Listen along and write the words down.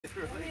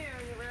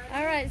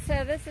right,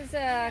 so this is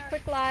a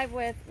quick live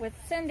with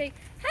Cindy.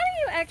 How do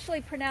you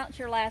actually pronounce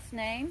your last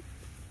name?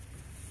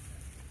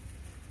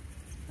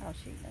 Oh,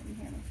 she doesn't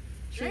hear me.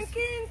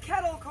 Drinking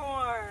kettle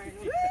corn.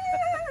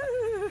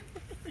 Woo!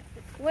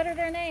 What are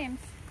their names?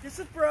 This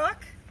is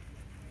Brooke,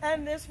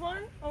 and this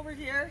one over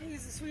here,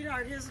 he's a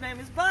sweetheart. His name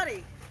is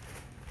Buddy.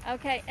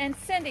 Okay, and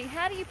Cindy,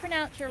 how do you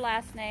pronounce your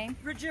last name?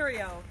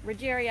 Ruggiero.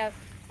 Ruggiero.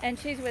 And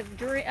she's with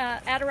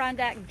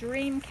Adirondack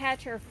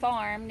Dreamcatcher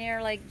Farm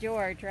near Lake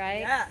George, right?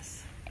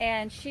 Yes.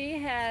 And she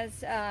has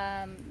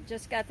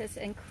just got this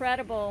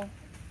incredible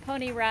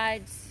pony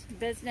rides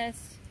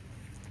business,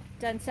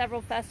 done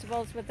several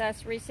festivals with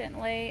us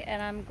recently,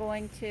 and I'm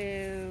going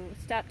to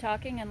stop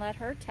talking and let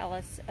her tell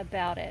us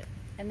about it.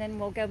 And then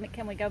we'll go.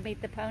 Can we go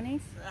meet the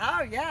ponies?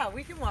 Oh yeah,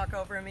 we can walk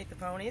over and meet the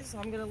ponies. So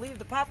I'm going to leave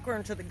the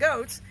popcorn to the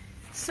goats.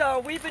 So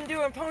we've been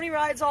doing pony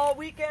rides all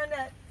weekend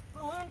at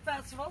Balloon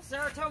Festival,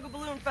 Saratoga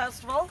Balloon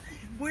Festival.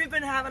 We've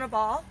been having a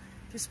ball.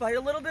 Despite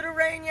a little bit of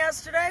rain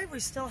yesterday, we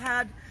still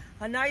had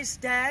a nice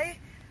day.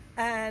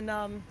 And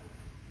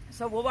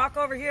so we'll walk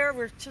over here.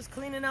 We're just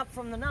cleaning up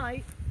from the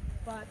night.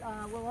 But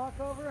we'll walk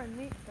over and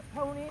meet the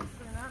ponies.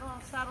 They're not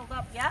all saddled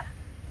up yet.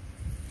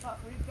 But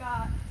we've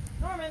got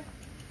Norman.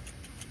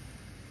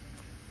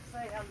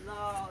 Say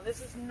hello.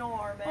 This is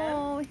Norman.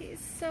 Oh, he's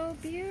so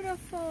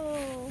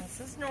beautiful. This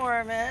is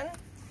Norman.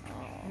 Oh.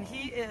 And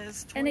he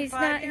is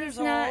 25 and years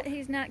old.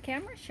 He's not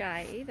camera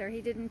shy either. He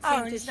didn't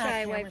seem to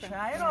shy away from it.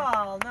 Shy at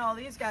all. No,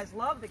 these guys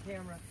love the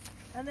camera.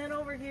 And then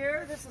over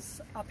here, this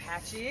is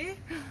Apache.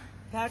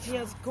 Apache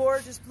has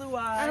gorgeous blue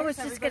eyes. I was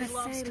just going to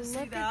Everybody say, loves to look see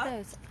at that.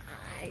 those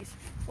eyes.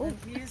 And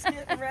he's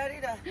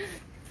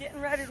getting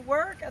ready to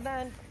work, and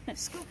then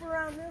scoop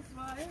around this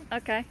way.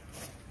 Okay.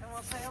 And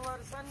we'll say hello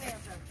to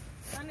Sundancer.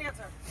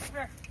 Sundancer, come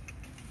here.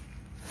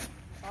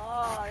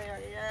 Oh, there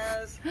he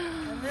is.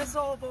 And this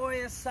old boy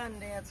is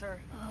Sundancer.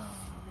 Oh.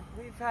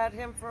 We've had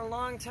him for a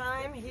long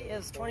time. He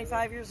is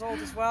 25 years old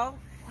as well.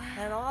 Wow.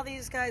 And all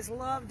these guys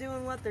love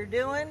doing what they're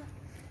doing.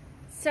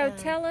 So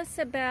tell us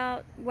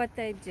about what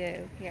they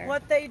do here.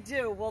 What they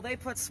do, well, they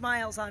put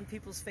smiles on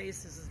people's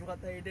faces is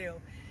what they do.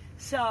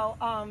 So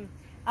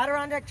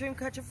Adirondack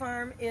Dreamcatcher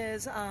Farm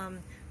is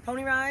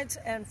pony rides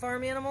and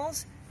farm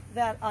animals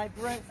that I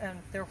bring, and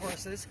they're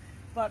horses,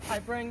 but I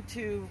bring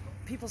to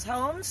people's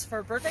homes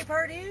for birthday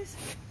parties.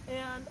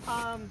 And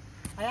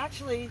I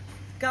actually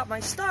got my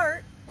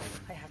start,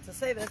 I have to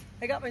say this,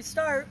 I got my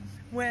start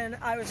when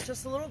I was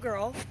just a little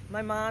girl.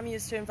 My mom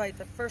used to invite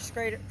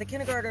the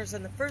kindergartners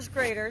and the first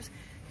graders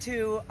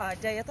to a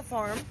day at the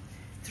farm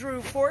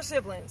through 4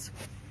 siblings.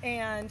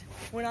 And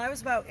when I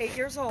was about 8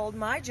 years old,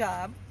 my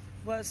job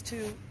was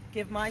to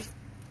give my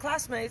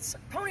classmates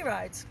pony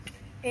rides.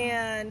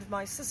 And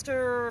my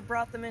sister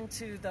brought them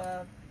into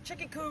the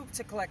chicken coop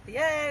to collect the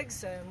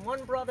eggs, and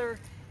one brother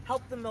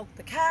helped them milk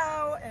the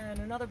cow, and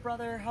another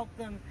brother helped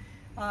them,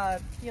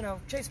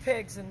 chase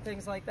pigs and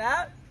things like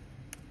that.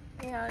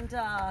 And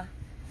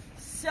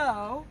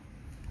so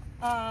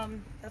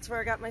that's where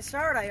I got my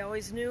start. I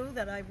always knew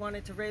that I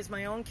wanted to raise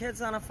my own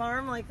kids on a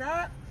farm like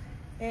that.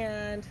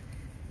 And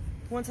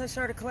once I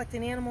started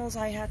collecting animals,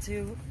 I had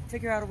to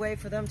figure out a way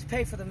for them to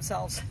pay for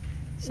themselves.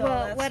 So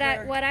well,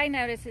 what I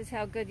notice is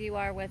how good you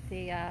are with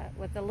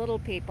the little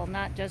people,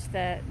 not just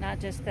the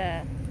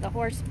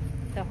horse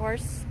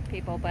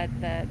people, but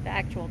the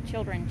actual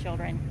children.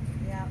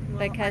 Yeah,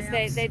 well, because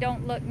they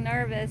don't look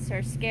nervous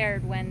or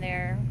scared when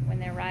they're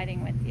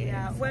riding with you.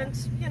 Yeah, so.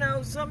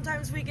 when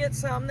sometimes we get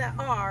some that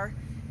are,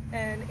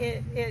 and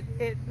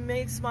it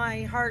makes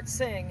my heart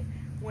sing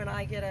when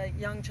I get a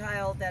young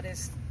child that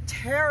is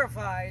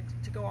terrified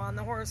to go on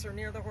the horse or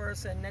near the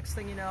horse, and next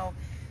thing you know,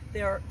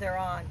 they're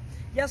on.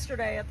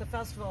 Yesterday at the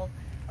festival,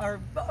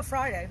 or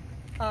Friday,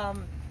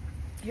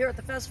 here at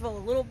the festival, a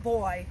little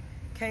boy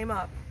came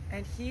up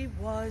and he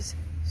was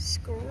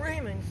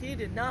screaming. He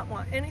did not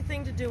want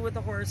anything to do with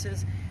the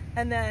horses.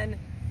 And then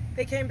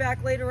they came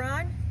back later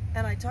on,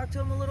 and I talked to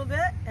him a little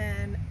bit,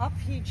 and up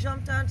he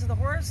jumped onto the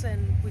horse,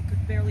 and we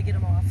could barely get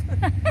him off.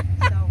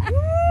 So,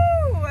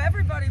 woo!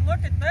 Everybody,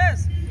 look at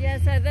this. Yeah,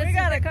 so this we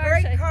got is a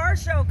great car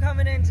show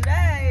coming in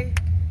today.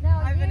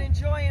 Now, I've been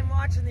enjoying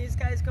watching these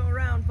guys go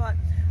around, but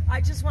I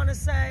just want to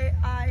say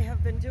I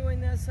have been doing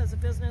this as a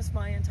business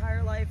my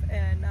entire life,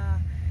 and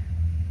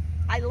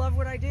I love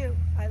what I do.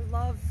 I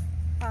love...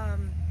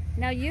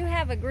 Now you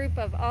have a group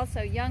of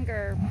also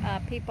younger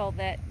people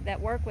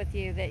that work with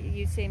you that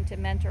you seem to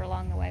mentor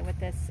along the way with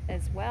this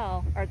as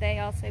well. Are they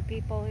also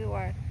people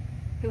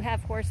who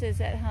have horses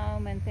at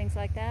home and things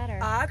like that? Or?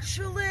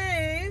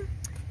 Actually,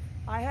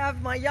 I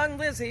have my young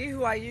Lizzie,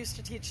 who I used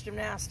to teach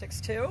gymnastics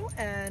to,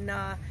 and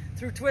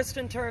through twists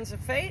and turns of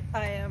fate,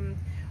 I am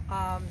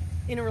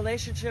in a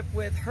relationship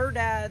with her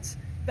dad's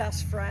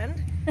best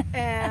friend,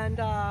 and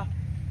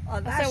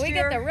so we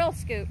get the real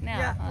scoop now.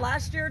 Yeah, huh?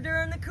 Last year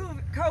during the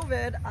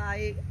COVID,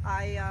 I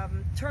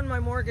turned my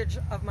mortgage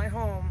of my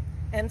home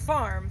and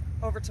farm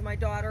over to my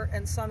daughter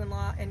and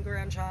son-in-law and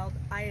grandchild.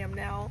 I am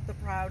now the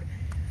proud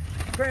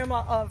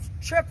grandma of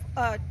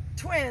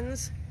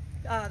twins.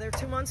 They're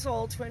 2 months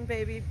old, twin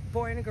baby,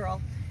 boy and a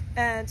girl.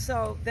 And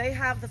so they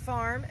have the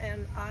farm,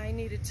 and I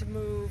needed to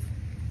move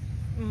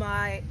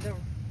the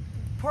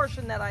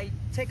portion that I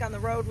take on the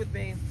road with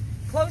me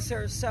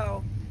closer.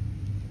 So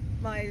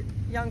my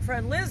young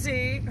friend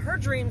Lizzie, her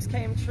dreams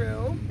came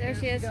true. There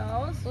she is.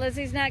 Goes.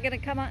 Lizzie's not going to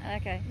come on.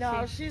 Okay.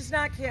 No, she's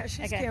not. She's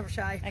okay. camera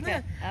shy.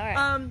 Okay. All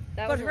right.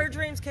 But her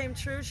dreams came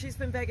true. She's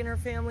been begging her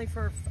family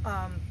for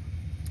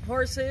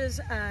horses,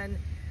 and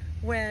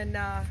when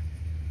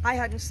I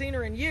hadn't seen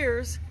her in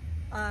years,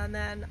 and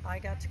then I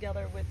got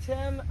together with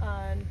Tim,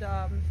 and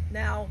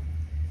now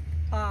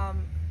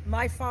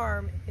my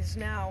farm is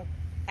now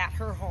at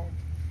her home.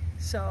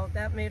 So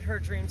that made her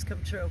dreams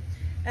come true.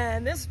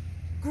 And this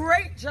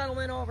great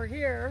gentleman over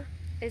here.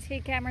 Is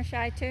he camera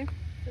shy too?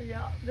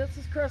 Yeah, this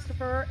is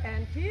Christopher,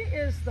 and he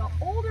is the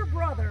older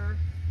brother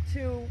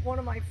to one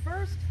of my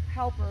first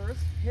helpers,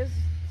 his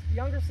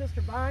younger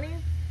sister Bonnie.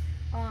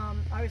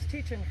 I was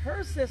teaching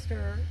her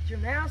sister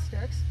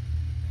gymnastics,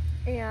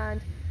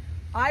 and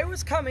I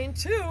was coming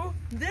to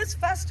this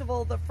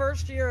festival the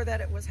first year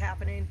that it was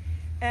happening,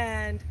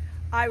 and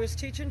I was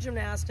teaching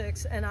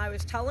gymnastics, and I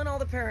was telling all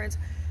the parents,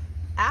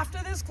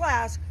 after this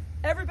class,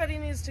 everybody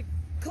needs to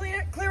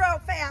clear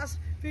out fast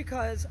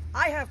because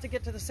I have to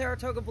get to the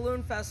Saratoga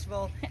Balloon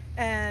Festival.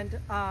 And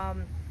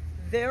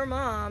their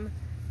mom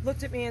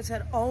looked at me and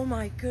said, "Oh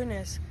my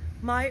goodness,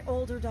 my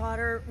older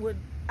daughter would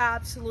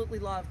absolutely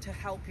love to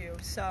help you."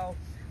 So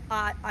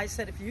I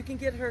said, if you can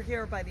get her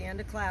here by the end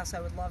of class, I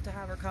would love to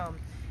have her come.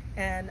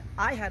 And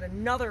I had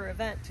another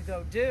event to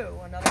go do,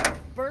 another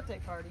birthday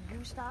party.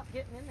 You stop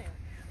getting in there.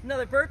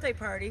 Another birthday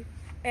party.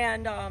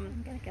 And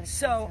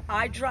so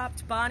I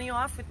dropped Bonnie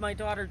off with my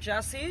daughter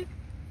Jessie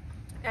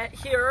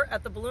here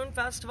at the Balloon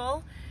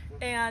Festival.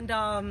 And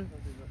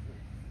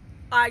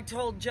I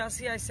told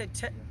Jessie, I said,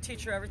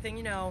 teach her everything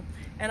you know.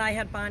 And I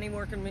had Bonnie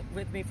working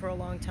with me for a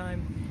long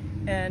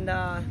time. And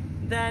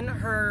then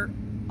her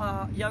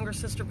younger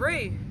sister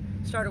Bree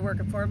started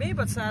working for me,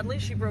 but sadly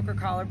she broke her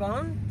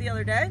collarbone the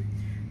other day,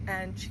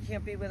 and she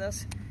can't be with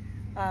us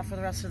for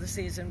the rest of the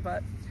season.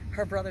 But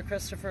her brother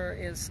Christopher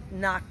is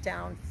knocked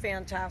down,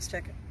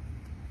 fantastic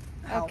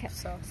help. Okay.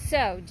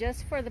 So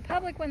just for the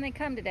public when they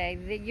come today,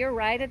 you're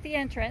right at the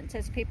entrance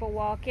as people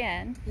walk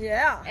in.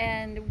 Yeah.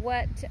 And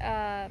what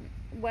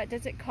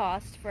does it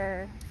cost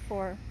for?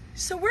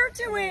 So we're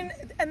doing,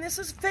 and this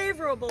is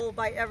favorable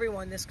by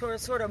everyone, this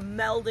sort of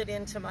melded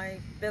into my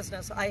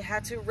business. I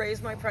had to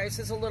raise my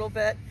prices a little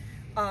bit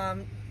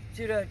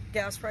due to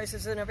gas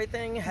prices and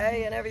everything,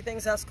 hay, and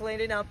everything's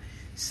escalating up.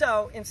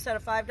 So instead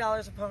of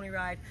 $5 a pony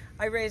ride,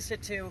 I raised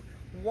it to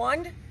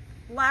one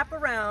lap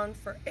around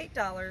for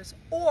 $8,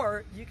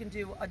 or you can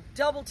do a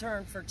double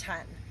turn for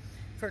 $10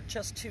 for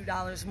just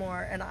 $2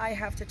 more. And I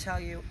have to tell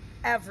you,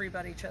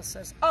 everybody just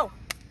says, "Oh,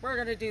 we're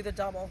going to do the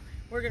double.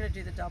 We're going to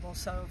do the double."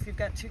 So if you've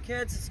got 2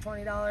 kids, it's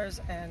 $20,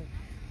 and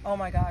oh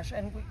my gosh.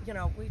 And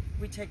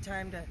we take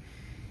time to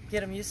get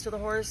them used to the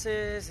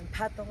horses and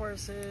pet the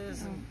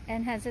horses.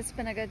 And has this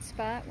been a good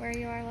spot where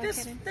you are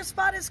located? This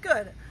spot is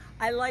good.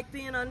 I like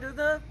being under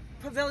the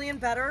pavilion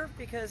better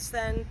because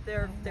then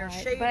they're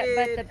shaded. But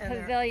the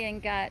pavilion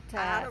got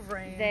out of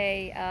rain.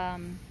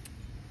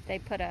 They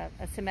put a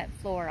cement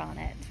floor on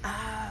it.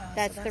 Ah,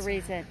 that's the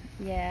reason.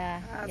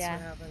 Yeah. That's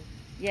what happened.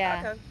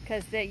 Yeah,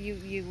 because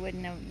you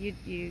wouldn't know,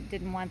 you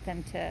didn't want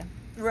them to have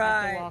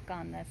right. to walk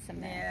on the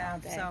cement all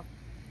day. So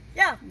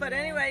yeah, but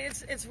anyway,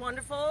 it's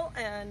wonderful,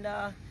 and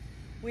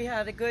we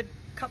had a good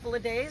couple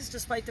of days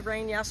despite the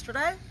rain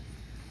yesterday.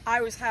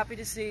 I was happy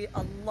to see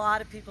a lot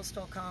of people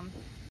still coming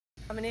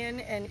in,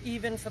 and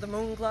even for the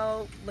moon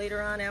glow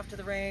later on after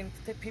the rain,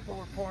 people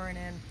were pouring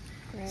in.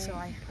 Great, so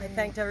I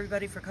thanked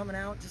everybody for coming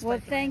out. Well,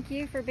 thank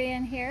you for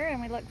being here, and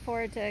we look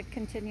forward to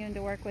continuing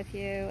to work with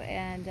you,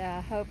 and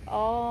hope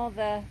all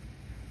the...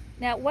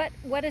 Now,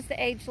 what is the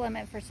age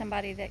limit for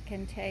somebody that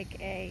can take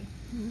a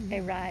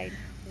ride?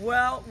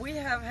 Well, we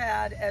have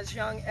had as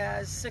young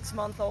as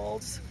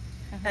 6-month-olds,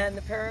 and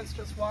the parents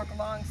just walk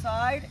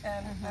alongside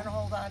and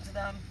hold on to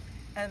them,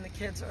 and the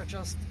kids are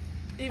just,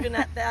 even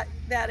at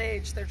that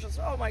age, they're just,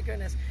 oh my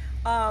goodness.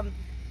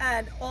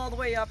 And all the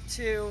way up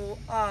to,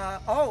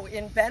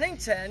 in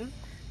Bennington,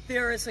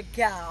 there is a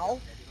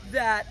gal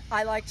that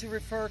I like to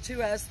refer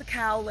to as the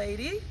cow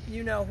lady.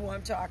 You know who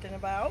I'm talking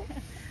about.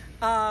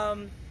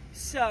 We're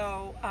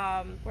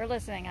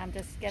listening. I'm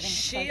just getting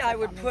she, I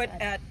would put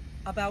at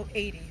about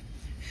 80.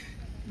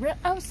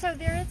 Oh, so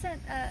there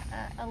isn't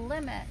a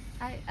limit.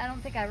 I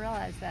don't think I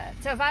realized that.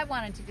 So if I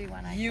wanted to do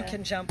one, you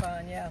can jump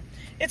on, yeah.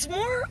 It's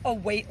more a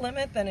weight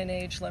limit than an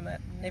age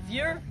limit. If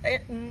you're...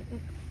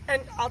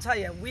 And I'll tell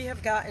you, we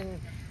have gotten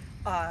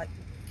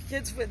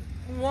kids with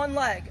one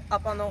leg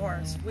up on the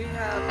horse. We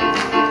have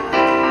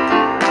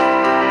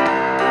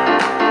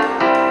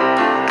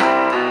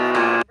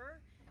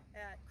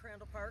at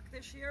Crandall Park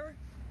this year,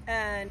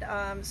 and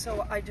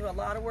so I do a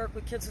lot of work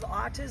with kids with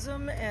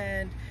autism,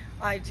 and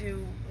I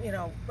do,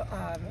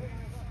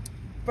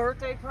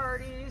 birthday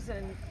parties,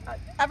 and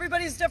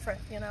everybody's different,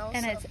 you know.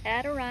 And so. it's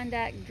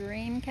Adirondack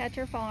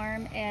Dreamcatcher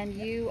Farm, and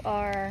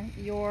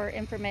your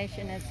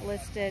information is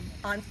listed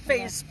On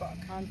Facebook.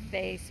 On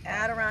Facebook.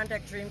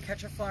 Adirondack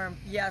Dreamcatcher Farm,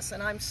 yes,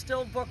 and I'm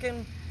still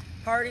booking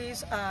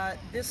parties.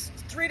 This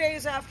 3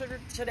 days after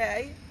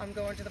today, I'm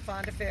going to the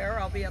Fonda Fair.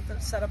 I'll be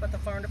set up at the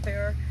Fonda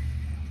Fair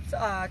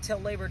till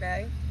Labor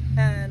Day,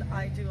 and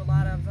I do a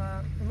lot of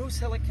Moose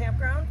Hillock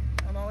Campground.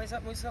 I'm always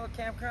at Moose Hillock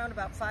Campground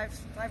about five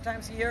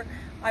times a year.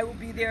 I will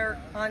be there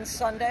on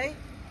Sunday,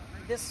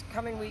 this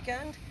coming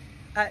weekend,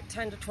 at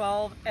 10 to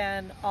 12,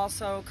 and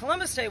also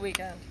Columbus Day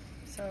weekend.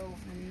 So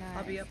Nice.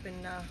 I'll be up in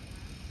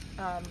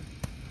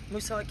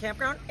Moose Hillock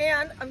Campground,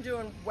 and I'm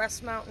doing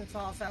West Mountain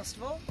Fall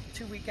Festival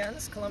 2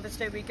 weekends, Columbus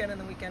Day weekend and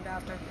the weekend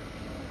after.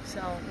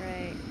 So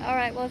Great. All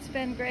right. Well, it's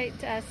been great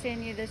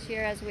seeing you this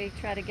year as we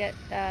try to get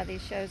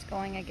these shows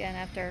going again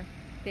after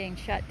being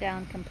shut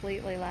down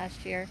completely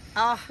last year.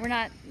 We're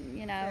not,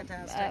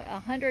 Fantastic.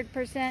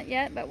 100%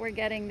 yet, but we're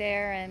getting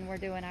there and we're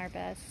doing our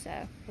best.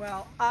 So.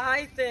 Well,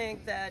 I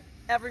think that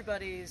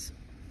everybody's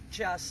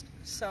just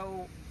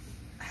so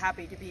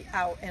happy to be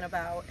out and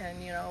about, and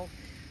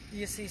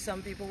you see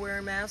some people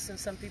wearing masks and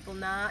some people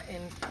not,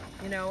 and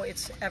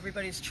it's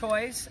everybody's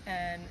choice,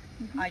 and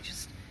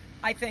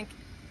I think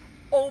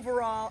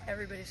overall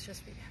everybody's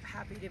just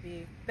happy to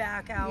be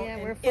back out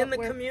and in the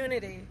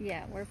community.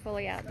 Yeah, we're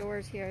fully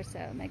outdoors here, so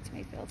it makes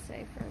me feel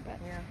safer. But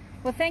yeah.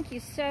 Well, thank you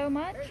so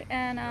much,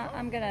 and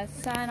I'm going to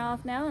sign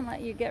off now and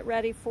let you get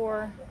ready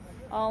for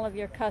all of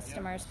your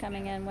customers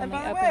coming in when And they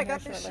by the open way, I here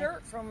got this shortly.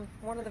 shirt from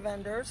one of the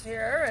vendors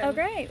here. And, Oh,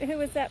 great. Who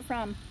was that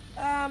from?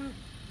 I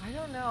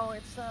don't know.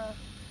 It's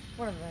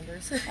one of the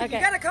vendors. Okay.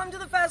 You got to come to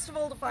the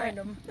festival to find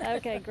them.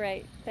 Okay,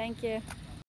 great. Thank you.